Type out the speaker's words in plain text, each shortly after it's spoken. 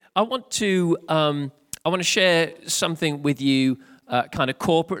I want to share something with you kind of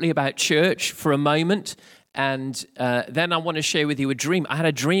corporately about church for a moment, and then I want to share with you a dream. I had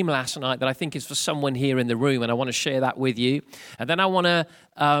a dream last night that I think is for someone here in the room, and I want to share that with you. And then I'm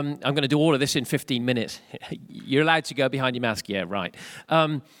going to do all of this in 15 minutes. You're allowed to go behind your mask, yeah, right.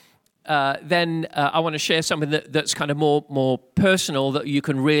 Then I want to share something that's kind of more personal, that you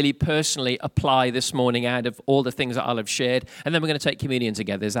can really personally apply this morning out of all the things that I'll have shared. And then we're going to take communion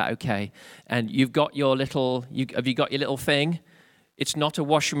together. Is that okay? And you've got your little, have you got your little thing? It's not a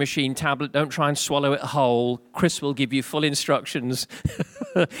washing machine tablet. Don't try and swallow it whole. Chris will give you full instructions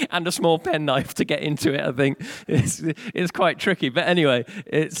and a small penknife to get into it, I think. It's quite tricky. But anyway,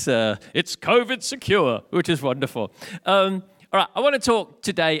 it's COVID secure, which is wonderful. All right, I want to talk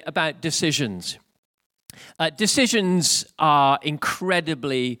today about decisions. Decisions are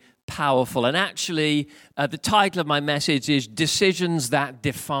incredibly powerful. And actually, the title of my message is Decisions That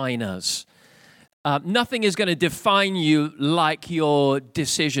Define Us. Nothing is going to define you like your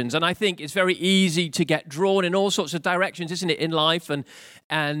decisions. And I think it's very easy to get drawn in all sorts of directions, isn't it, in life,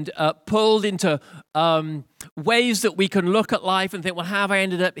 and pulled into ways that we can look at life and think, well, how have I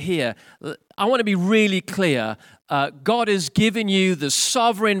ended up here? I want to be really clear. God has given you the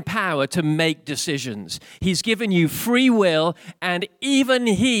sovereign power to make decisions. He's given you free will, and even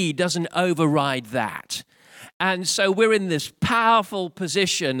He doesn't override that. And so we're in this powerful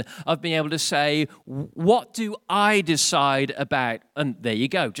position of being able to say, what do I decide about? And there you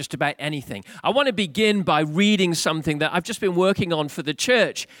go, just about anything. I want to begin by reading something that I've just been working on for the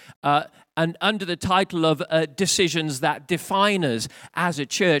church, and under the title of Decisions That Define Us as a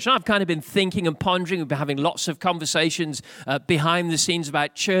Church. And I've kind of been thinking and pondering. We've been having lots of conversations behind the scenes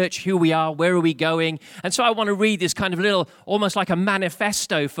about church, who we are, where are we going. And so I want to read this kind of little, almost like a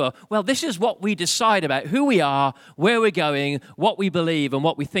manifesto for, well, this is what we decide about who we are, where we're going, what we believe, and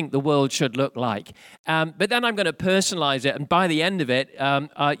what we think the world should look like. But then I'm going to personalize it. And by the end of it,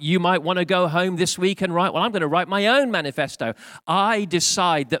 you might want to go home this week and write, well, I'm going to write my own manifesto. I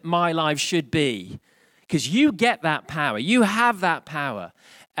decide that my life should be, because you get that power. You have that power.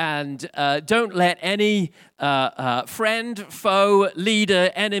 And don't let any friend, foe,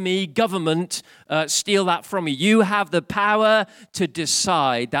 leader, enemy, government steal that from you. You have the power to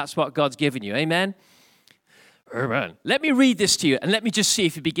decide. That's what God's given you. Amen? Let me read this to you, and let me just see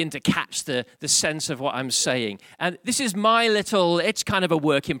if you begin to catch the sense of what I'm saying. And this is my little, it's kind of a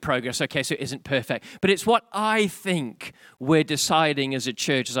work in progress, okay, so it isn't perfect. But it's what I think we're deciding as a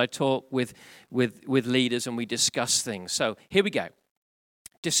church as I talk with leaders and we discuss things. So here we go.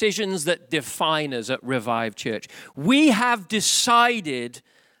 Decisions that define us at Revive Church. We have decided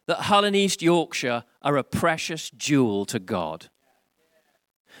that Hull and East Yorkshire are a precious jewel to God.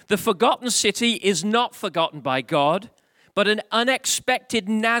 The forgotten city is not forgotten by God, but an unexpected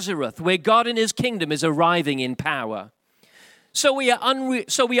Nazareth where God and His kingdom is arriving in power. So we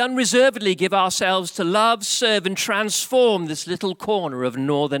unreservedly give ourselves to love, serve, and transform this little corner of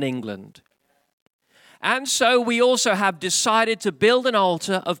northern England. And so we also have decided to build an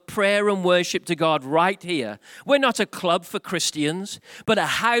altar of prayer and worship to God right here. We're not a club for Christians, but a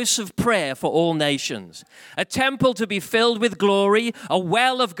house of prayer for all nations. A temple to be filled with glory, a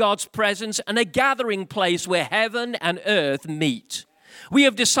well of God's presence, and a gathering place where heaven and earth meet. We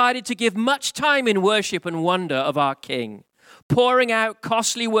have decided to give much time in worship and wonder of our King, pouring out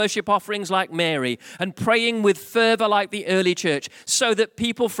costly worship offerings like Mary and praying with fervor like the early church so that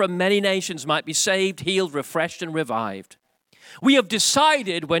people from many nations might be saved, healed, refreshed, and revived. We have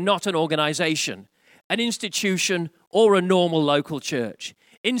decided we're not an organization, an institution, or a normal local church.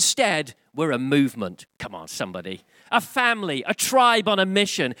 Instead, we're a movement. Come on, somebody. A family, a tribe on a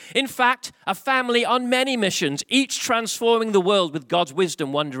mission. In fact, a family on many missions, each transforming the world with God's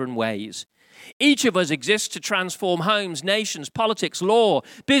wisdom, wonder, and ways. Each of us exists to transform homes, nations, politics, law,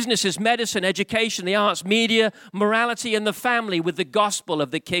 businesses, medicine, education, the arts, media, morality, and the family with the gospel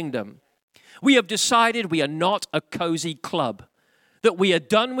of the kingdom. We have decided we are not a cozy club, that we are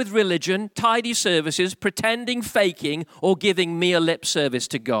done with religion, tidy services, pretending, faking, or giving mere lip service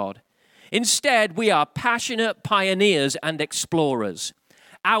to God. Instead, we are passionate pioneers and explorers.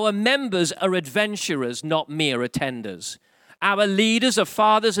 Our members are adventurers, not mere attenders. Our leaders are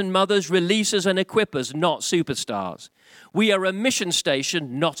fathers and mothers, releasers and equippers, not superstars. We are a mission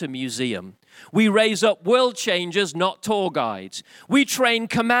station, not a museum. We raise up world changers, not tour guides. We train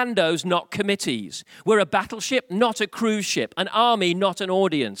commandos, not committees. We're a battleship, not a cruise ship. An army, not an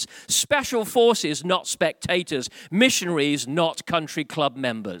audience. Special forces, not spectators. Missionaries, not country club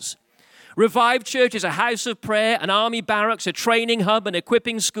members. Revive Church is a house of prayer, an army barracks, a training hub, an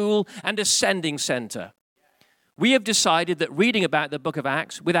equipping school, and a sending center. We have decided that reading about the book of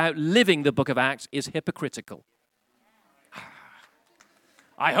Acts without living the book of Acts is hypocritical.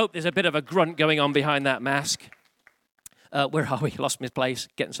 I hope there's a bit of a grunt going on behind that mask. Where are we? Lost my place,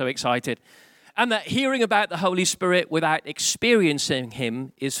 getting so excited. And that hearing about the Holy Spirit without experiencing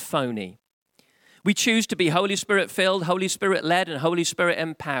him is phony. We choose to be Holy Spirit filled, Holy Spirit led, and Holy Spirit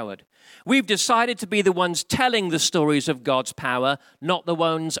empowered. We've decided to be the ones telling the stories of God's power, not the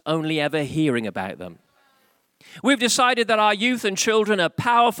ones only ever hearing about them. We've decided that our youth and children are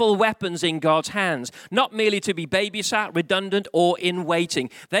powerful weapons in God's hands, not merely to be babysat, redundant, or in waiting.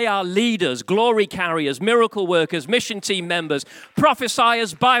 They are leaders, glory carriers, miracle workers, mission team members,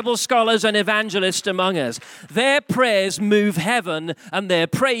 prophesiers, Bible scholars, and evangelists among us. Their prayers move heaven, and their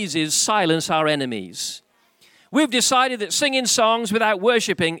praises silence our enemies. We've decided that singing songs without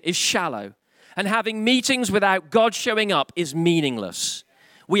worshiping is shallow, and having meetings without God showing up is meaningless.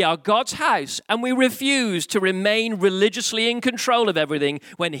 We are God's house, and we refuse to remain religiously in control of everything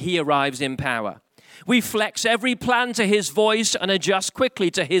when he arrives in power. We flex every plan to his voice and adjust quickly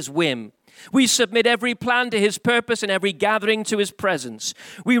to his whim. We submit every plan to his purpose and every gathering to his presence.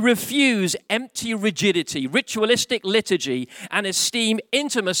 We refuse empty rigidity, ritualistic liturgy, and esteem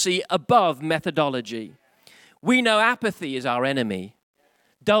intimacy above methodology. We know apathy is our enemy,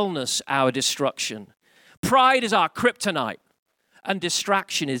 dullness our destruction. Pride is our kryptonite. And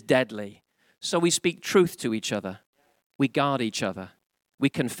distraction is deadly. So we speak truth to each other. We guard each other. We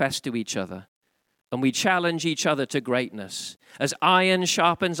confess to each other. And we challenge each other to greatness. As iron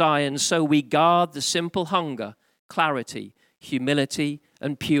sharpens iron, so we guard the simple hunger, clarity, humility,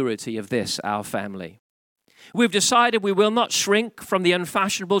 and purity of this, our family. We've decided we will not shrink from the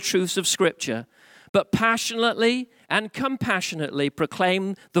unfashionable truths of Scripture, but passionately and compassionately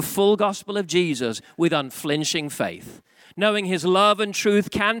proclaim the full gospel of Jesus with unflinching faith, knowing his love and truth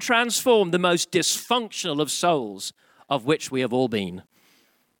can transform the most dysfunctional of souls, of which we have all been,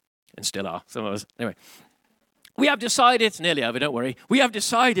 and still are, some of us. Anyway, we have decided, it's nearly over, don't worry, we have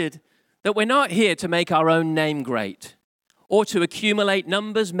decided that we're not here to make our own name great, or to accumulate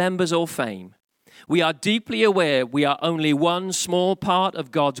numbers, members, or fame. We are deeply aware we are only one small part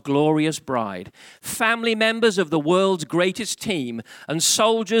of God's glorious bride, family members of the world's greatest team, and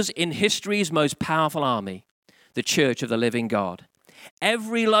soldiers in history's most powerful army, the Church of the Living God.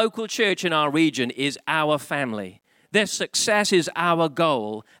 Every local church in our region is our family. Their success is our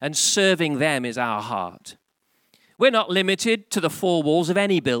goal, and serving them is our heart. We're not limited to the four walls of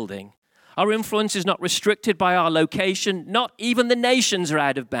any building. Our influence is not restricted by our location. Not even the nations are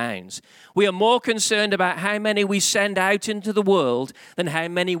out of bounds. We are more concerned about how many we send out into the world than how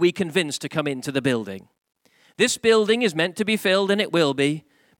many we convince to come into the building. This building is meant to be filled, and it will be,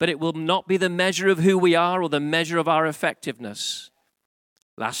 but it will not be the measure of who we are or the measure of our effectiveness.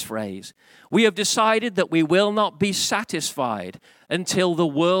 Last phrase. We have decided that we will not be satisfied until the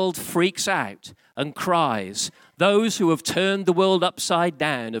world freaks out and cries, "Those who have turned the world upside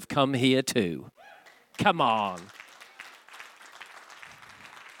down have come here too." Come on.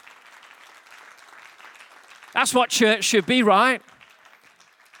 That's what church should be, right?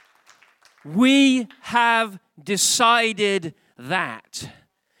 We have decided that.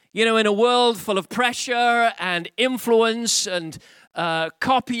 You know, in a world full of pressure and influence and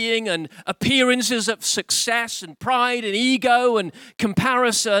copying and appearances of success and pride and ego and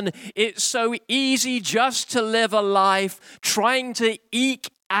comparison, it's so easy just to live a life trying to eke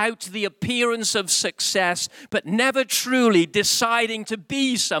out the appearance of success, but never truly deciding to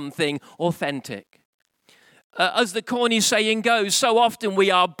be something authentic. As the corny saying goes, so often we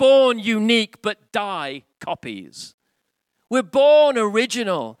are born unique but die copies. We're born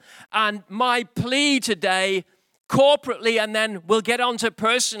original. And my plea today, corporately, and then we'll get on to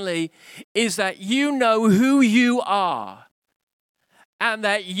personally, is that you know who you are and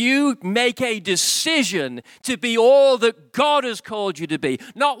that you make a decision to be all that God has called you to be.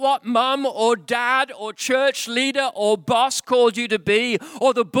 Not what mum or dad or church leader or boss called you to be,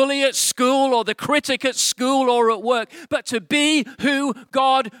 or the bully at school or the critic at school or at work, but to be who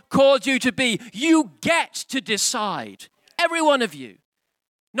God called you to be. You get to decide. Every one of you.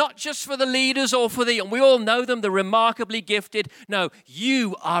 Not just for the leaders or for and we all know them, the remarkably gifted. No,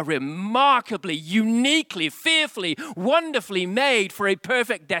 you are remarkably, uniquely, fearfully, wonderfully made for a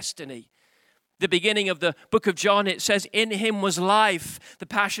perfect destiny. The beginning of the book of John, it says, in him was life. The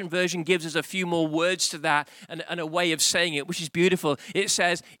Passion Version gives us a few more words to that and a way of saying it, which is beautiful. It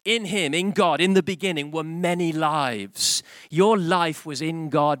says, in him, in God, in the beginning were many lives. Your life was in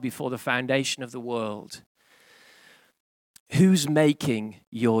God before the foundation of the world. Who's making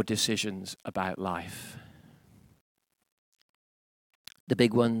your decisions about life? The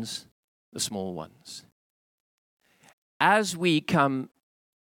big ones, the small ones. as we come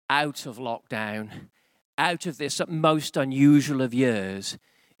out of lockdown, out of this most unusual of years,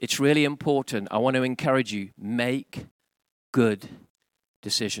 it's really important. I want to encourage you, make good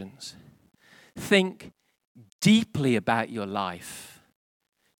decisions. Think deeply about your life.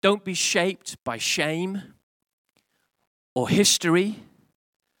 Don't be shaped by shame or history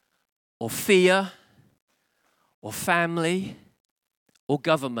or fear or family or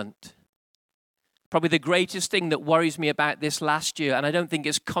government. Probably the greatest thing that worries me about this last year, and I don't think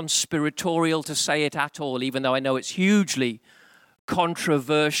it's conspiratorial to say it at all, even though I know it's hugely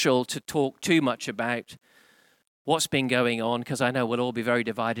controversial to talk too much about what's been going on, because I know we'll all be very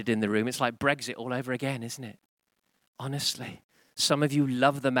divided in the room. It's like Brexit all over again, isn't it? Honestly. Some of you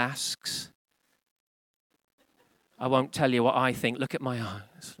love the masks. I won't tell you what I think. Look at my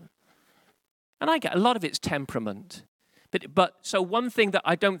eyes. And I get a lot of it's temperament. But so one thing that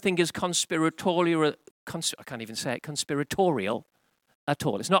I don't think is conspiratorial, I can't even say it, conspiratorial at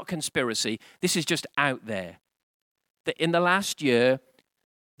all. It's not conspiracy. This is just out there. That in the last year,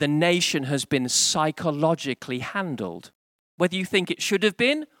 the nation has been psychologically handled. Whether you think it should have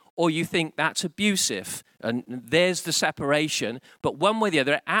been or you think that's abusive, and there's the separation. But one way or the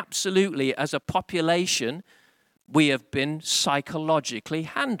other, absolutely, as a population, we have been psychologically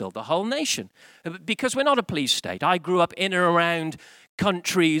handled, the whole nation, because we're not a police state. I grew up in and around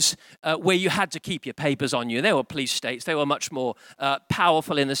countries where you had to keep your papers on you. They were police states. They were much more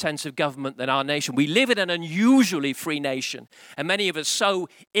powerful in the sense of government than our nation. We live in an unusually free nation, and many of us so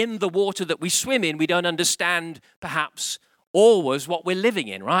in the water that we swim in, we don't understand perhaps always what we're living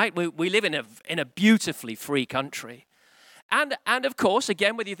in, right? We live in a beautifully free country. And of course,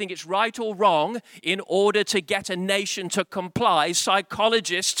 again, whether you think it's right or wrong, in order to get a nation to comply,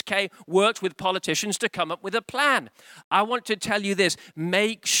 psychologists worked with politicians to come up with a plan. I want to tell you this,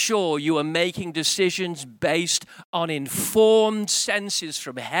 make sure you are making decisions based on informed senses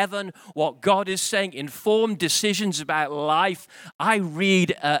from heaven, what God is saying, informed decisions about life. I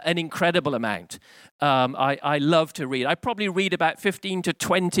read an incredible amount. I love to read. I probably read about 15 to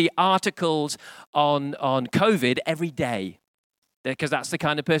 20 articles on COVID every day, because that's the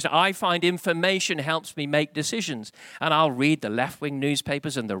kind of person. I find information helps me make decisions. And I'll read the left-wing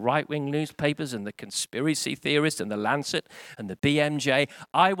newspapers and the right-wing newspapers and the conspiracy theorists and the Lancet and the BMJ.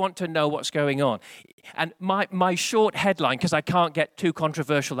 I want to know what's going on. And my short headline, because I can't get too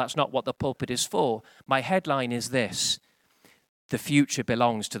controversial, that's not what the pulpit is for. My headline is this: the future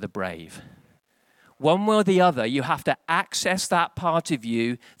belongs to the brave. One way or the other, you have to access that part of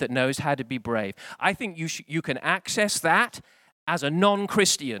you that knows how to be brave. I think you can access that as a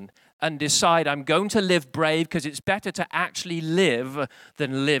non-Christian and decide, I'm going to live brave because it's better to actually live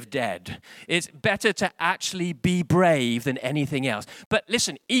than live dead. It's better to actually be brave than anything else. But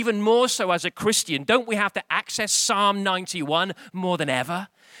listen, even more so as a Christian, don't we have to access Psalm 91 more than ever?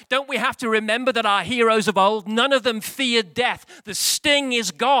 Don't we have to remember that our heroes of old, none of them feared death. The sting is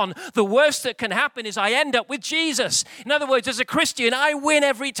gone. The worst that can happen is I end up with Jesus. In other words, as a Christian, I win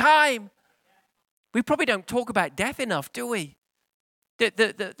every time. We probably don't talk about death enough, do we?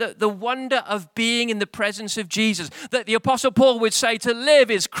 The wonder of being in the presence of Jesus. That the Apostle Paul would say, to live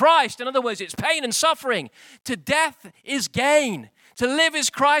is Christ. In other words, it's pain and suffering. To death is gain. To live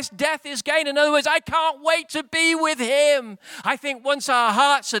is Christ, death is gain. In other words, I can't wait to be with him. I think once our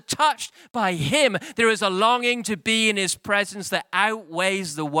hearts are touched by him, there is a longing to be in his presence that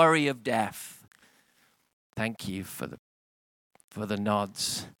outweighs the worry of death. Thank you for the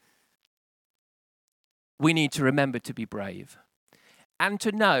nods. We need to remember to be brave and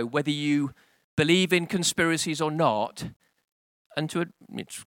to know whether you believe in conspiracies or not. And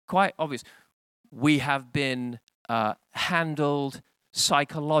it's quite obvious, we have been handled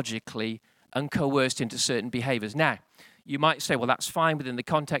psychologically and coerced into certain behaviors. Now, you might say, well, that's fine within the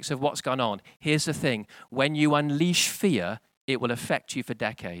context of what's gone on. Here's the thing. When you unleash fear, it will affect you for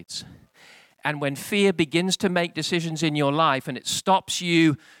decades. And when fear begins to make decisions in your life and it stops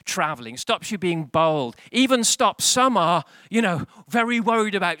you traveling, stops you being bold, even stops, some are, very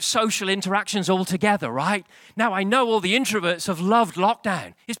worried about social interactions altogether, right? Now, I know all the introverts have loved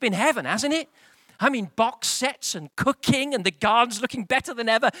lockdown. It's been heaven, hasn't it? I mean, box sets and cooking and the gardens looking better than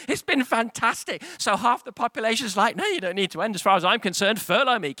ever. It's been fantastic. So half the population is like, no, you don't need to end. As far as I'm concerned,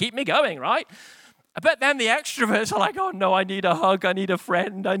 furlough me, keep me going, right? But then the extroverts are like, oh no, I need a hug, I need a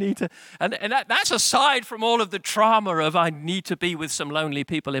friend, I need to... And that's aside from all of the trauma of I need to be with some lonely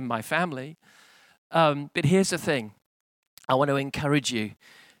people in my family. But here's the thing. I want to encourage you,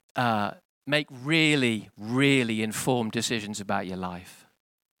 make really, really informed decisions about your life.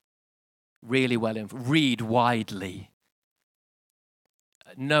 Really well informed. Read widely.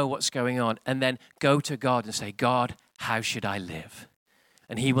 Know what's going on. And then go to God and say, God, how should I live?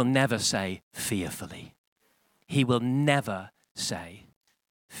 And he will never say fearfully. He will never say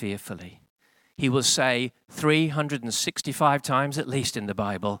fearfully. He will say 365 times at least in the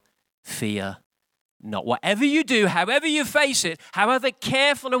Bible, fear not. Whatever you do, however you face it, however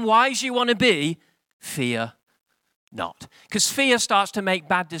careful and wise you want to be, fear not. Because fear starts to make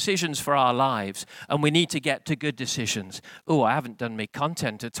bad decisions for our lives, and we need to get to good decisions. Oh, I haven't done my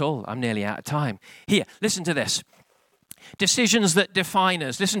content at all. I'm nearly out of time. Here, listen to this. Decisions that define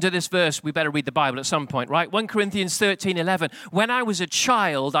us. Listen to this verse. We better read the Bible at some point, right? 1 Corinthians 13:11. When I was a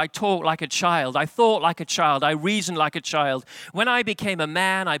child, I talked like a child. I thought like a child. I reasoned like a child. When I became a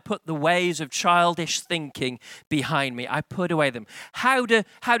man, I put the ways of childish thinking behind me. I put away them. How do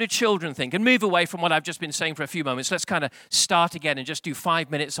children think? And move away from what I've just been saying for a few moments. Let's kind of start again and just do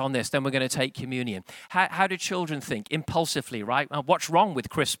 5 minutes on this. Then we're going to take communion. How do children think? Impulsively, right? What's wrong with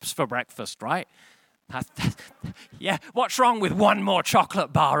crisps for breakfast, right? Yeah, what's wrong with one more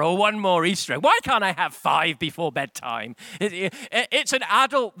chocolate bar or one more Easter egg? Why can't I have 5 before bedtime? It's an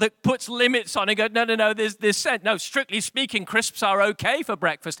adult that puts limits on and goes, no, there's sense. No, strictly speaking, crisps are okay for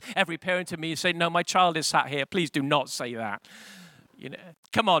breakfast. Every parent of me is saying, no, my child is sat here. Please do not say that. You know,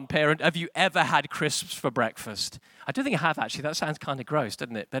 come on, parent, have you ever had crisps for breakfast? I don't think I have, actually. That sounds kind of gross,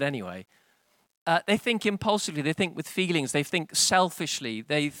 doesn't it? But anyway. They think impulsively, they think with feelings, they think selfishly,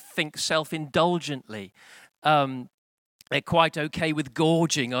 they think self-indulgently. They're quite okay with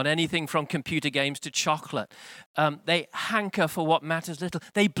gorging on anything from computer games to chocolate. They hanker for what matters little.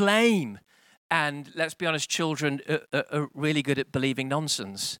 They blame. And let's be honest, children are really good at believing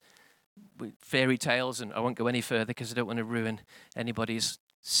nonsense. With fairy tales, and I won't go any further because I don't want to ruin anybody's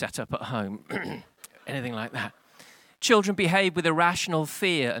setup at home. Anything like that. Children behave with irrational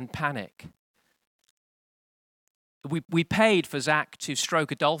fear and panic. We paid for Zach to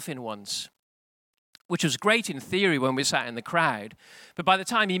stroke a dolphin once, which was great in theory when we sat in the crowd. But by the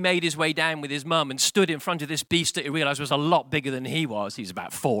time he made his way down with his mum and stood in front of this beast that he realized was a lot bigger than he was, he's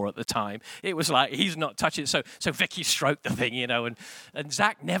about 4 at the time, it was like, he's not touching it. So Vicky stroked the thing, and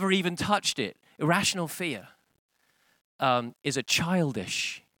Zach never even touched it. Irrational fear is a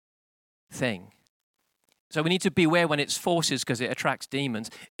childish thing. So we need to beware when its forces, because it attracts demons,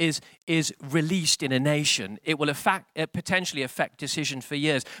 is released in a nation. It will potentially affect decisions for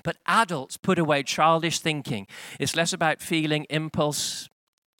years. But adults put away childish thinking. It's less about feeling, impulse,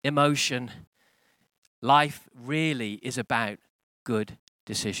 emotion. Life really is about good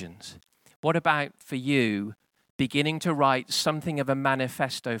decisions. What about for you beginning to write something of a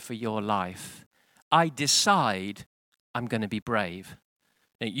manifesto for your life? I decide I'm going to be brave.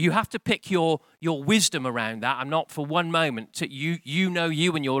 You have to pick your wisdom around that. I'm not for one moment. You know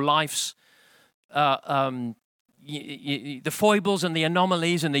you and your life's the foibles and the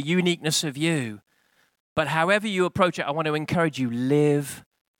anomalies and the uniqueness of you. But however you approach it, I want to encourage you, live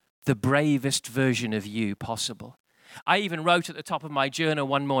the bravest version of you possible. I even wrote at the top of my journal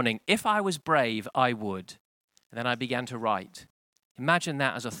one morning, if I was brave, I would. And then I began to write. Imagine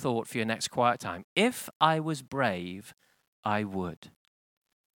that as a thought for your next quiet time. If I was brave, I would.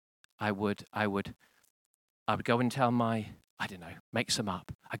 I would go and tell make some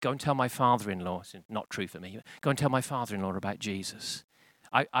up. I'd go and tell my father-in-law, it's not true for me, go and tell my father-in-law about Jesus.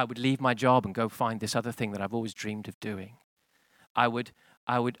 I would leave my job and go find this other thing that I've always dreamed of doing. I would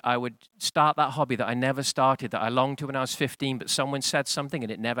start that hobby that I never started, that I longed to when I was 15, but someone said something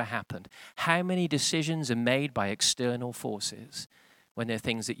and it never happened. How many decisions are made by external forces when they're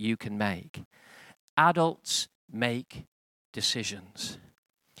things that you can make? Adults make decisions.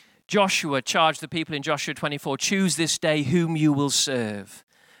 Joshua charged the people in Joshua 24, choose this day whom you will serve.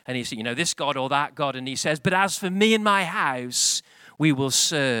 And he said, this God or that God. And he says, but as for me and my house, we will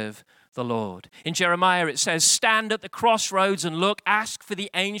serve the Lord. In Jeremiah, it says, stand at the crossroads and look, ask for the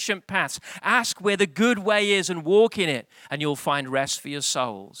ancient paths. Ask where the good way is and walk in it, and you'll find rest for your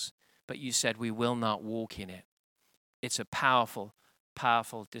souls. But you said, we will not walk in it. It's a powerful,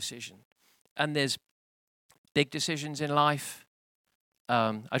 powerful decision. And there's big decisions in life.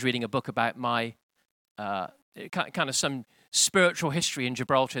 I was reading a book about my kind of some spiritual history in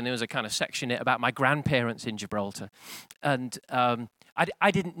Gibraltar, and there was a kind of section in it about my grandparents in Gibraltar. And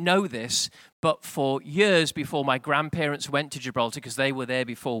I didn't know this, but for years before my grandparents went to Gibraltar, because they were there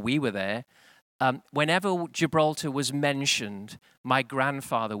before we were there, whenever Gibraltar was mentioned, my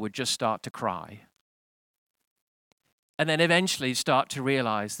grandfather would just start to cry. And then eventually start to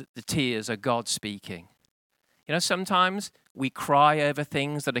realize that the tears are God speaking. Sometimes we cry over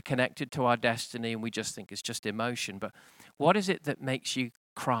things that are connected to our destiny and we just think it's just emotion. But what is it that makes you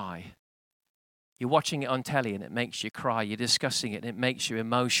cry? You're watching it on telly and it makes you cry. You're discussing it and it makes you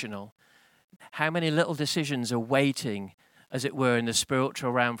emotional. How many little decisions are waiting, as it were, in the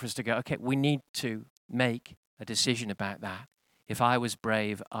spiritual realm for us to go, okay, we need to make a decision about that. If I was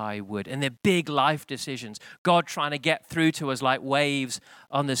brave, I would. And they're big life decisions. God trying to get through to us like waves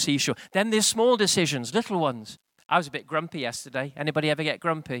on the seashore. Then there's small decisions, little ones. I was a bit grumpy yesterday. Anybody ever get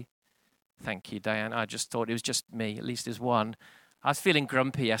grumpy? Thank you, Diane. I just thought it was just me. At least there's one. I was feeling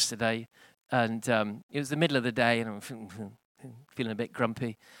grumpy yesterday. And it was the middle of the day, and I'm feeling a bit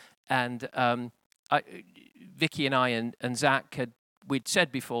grumpy. And Vicky and I and Zach we'd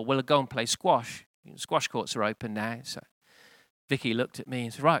said before, we'll go and play squash. Squash courts are open now. So Vicky looked at me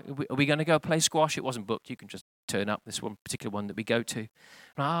and said, right, are we going to go play squash? It wasn't booked. You can just turn up, this one particular one that we go to.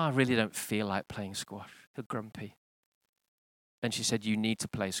 I really don't feel like playing squash. I feel grumpy. And she said, you need to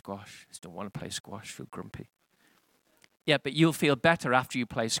play squash. I just don't want to play squash. I feel grumpy. Yeah, but you'll feel better after you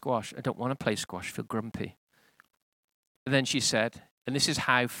play squash. I don't want to play squash. I feel grumpy. And then she said, and this is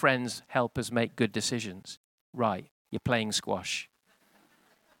how friends help us make good decisions. Right, you're playing squash.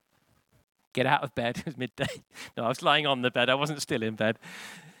 Get out of bed. It was midday. No, I was lying on the bed. I wasn't still in bed.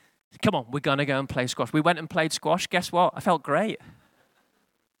 Come on, we're going to go and play squash. We went and played squash. Guess what? I felt great.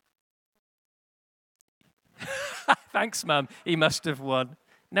 Thanks, Mum. He must have won.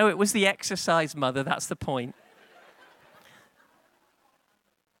 No, it was the exercise, Mother. That's the point.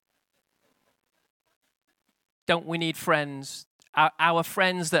 Don't we need friends? Our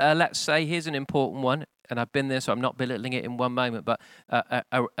friends that are, let's say, here's an important one, and I've been there, so I'm not belittling it in one moment, but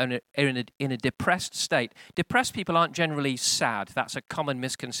are in a depressed state. Depressed people aren't generally sad. That's a common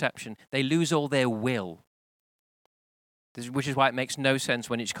misconception. They lose all their will, which is why it makes no sense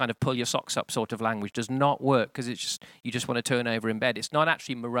when it's kind of pull your socks up sort of language. Does not work because you just want to turn over in bed. It's not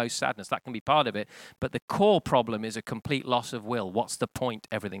actually morose sadness. That can be part of it. But the core problem is a complete loss of will. What's the point?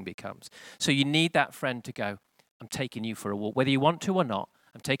 Everything becomes. So you need that friend to go, I'm taking you for a walk. Whether you want to or not,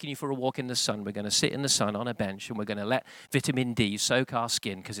 I'm taking you for a walk in the sun. We're going to sit in the sun on a bench and we're going to let vitamin D soak our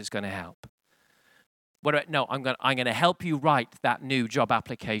skin because it's going to help. No, I'm going to help you write that new job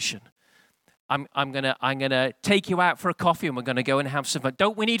application. I'm going to take you out for a coffee and we're going to go and have some fun.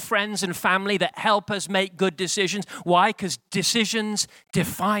 Don't we need friends and family that help us make good decisions? Why? Because decisions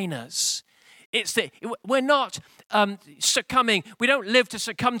define us. We're not succumbing. We don't live to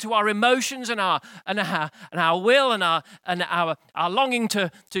succumb to our emotions and our will and our longing to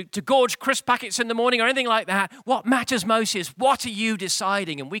gorge crisp packets in the morning or anything like that. What matters most is what are you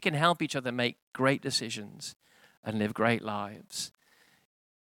deciding, and we can help each other make great decisions and live great lives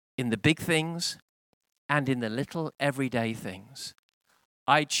in the big things and in the little everyday things.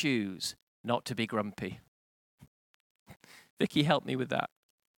 I choose not to be grumpy. Vicky, help me with that.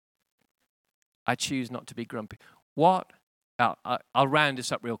 I choose not to be grumpy. What? I'll round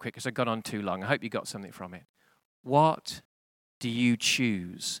this up real quick because I've gone on too long. I hope you got something from it. What do you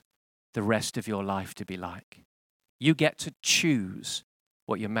choose the rest of your life to be like? You get to choose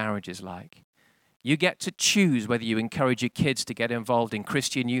what your marriage is like. You get to choose whether you encourage your kids to get involved in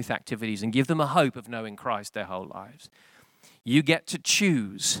Christian youth activities and give them a hope of knowing Christ their whole lives. You get to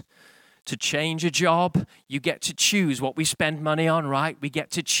choose to change a job. You get to choose what we spend money on, right? We get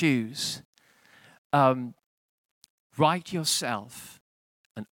to choose. Write yourself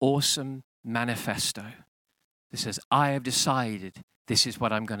an awesome manifesto that says, I have decided this is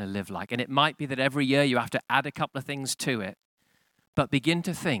what I'm going to live like. And it might be that every year you have to add a couple of things to it, but begin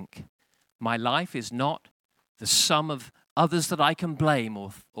to think, my life is not the sum of others that I can blame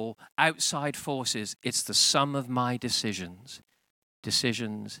or outside forces. It's the sum of my decisions.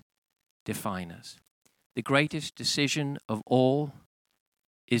 Decisions define us. The greatest decision of all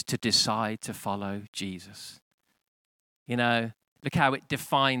is to decide to follow Jesus. You know, look how it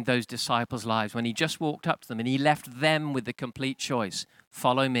defined those disciples' lives when he just walked up to them and he left them with the complete choice,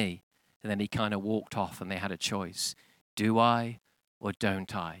 follow me. And then he kind of walked off and they had a choice. Do I or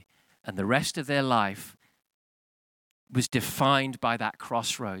don't I? And the rest of their life was defined by that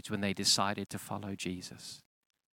crossroads when they decided to follow Jesus.